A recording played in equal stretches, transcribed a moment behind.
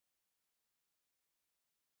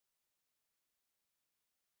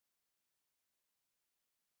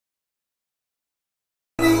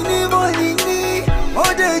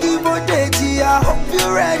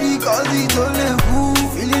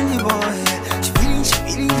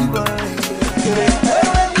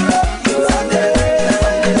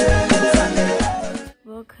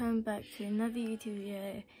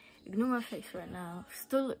ignore my face right now.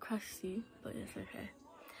 Still look crusty, but it's okay.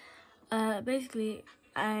 Basically,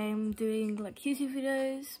 I'm doing like YouTube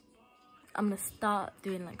videos. I'm gonna start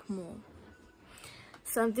doing like more.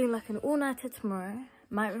 So I'm doing like an all-nighter tomorrow.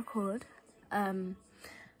 Might record. I'm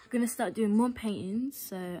gonna start doing more paintings,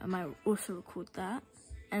 so I might also record that.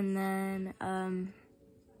 And then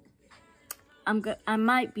I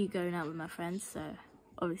might be going out with my friends, so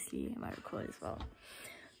obviously I might record as well.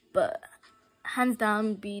 But hands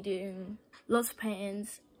down, be doing lots of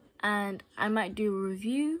paintings, and I might do a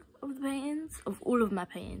review of the paintings, of all of my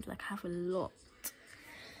paintings. Like, I have a lot.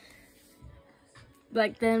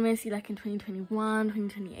 Like, then mostly like in 2021,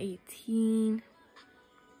 2018,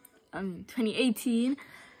 2019,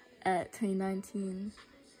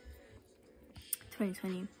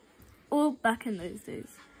 2020, all back in those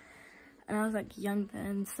days. And I was like young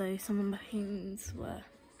then, so some of my paintings were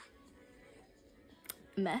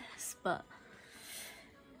a mess, but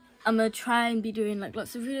I'm gonna try and be doing like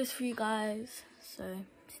lots of videos for you guys, so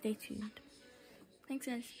stay tuned. Thanks,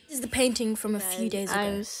 guys. This is the painting from a few days ago.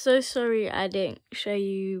 I'm so sorry I didn't show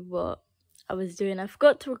you what I was doing. I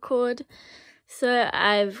forgot to record. So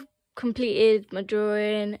I've completed my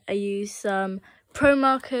drawing. I used some Pro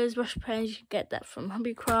markers, brush pens. You can get that from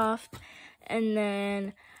Hobbycraft. And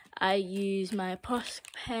then I use my Posca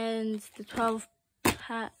pens, the 12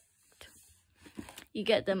 pack. You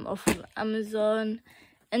get them off of Amazon.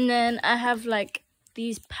 And then I have like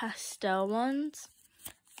these pastel ones.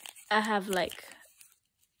 I have like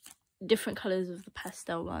different colors of the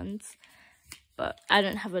pastel ones, but I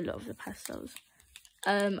don't have a lot of the pastels.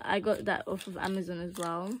 I got that off of Amazon as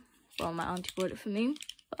well. Well, my auntie bought it for me,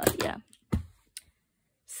 but yeah.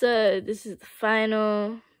 So this is the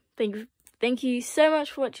final. Thank you so much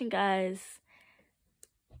for watching, guys.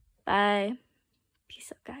 Bye.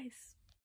 Peace out, guys.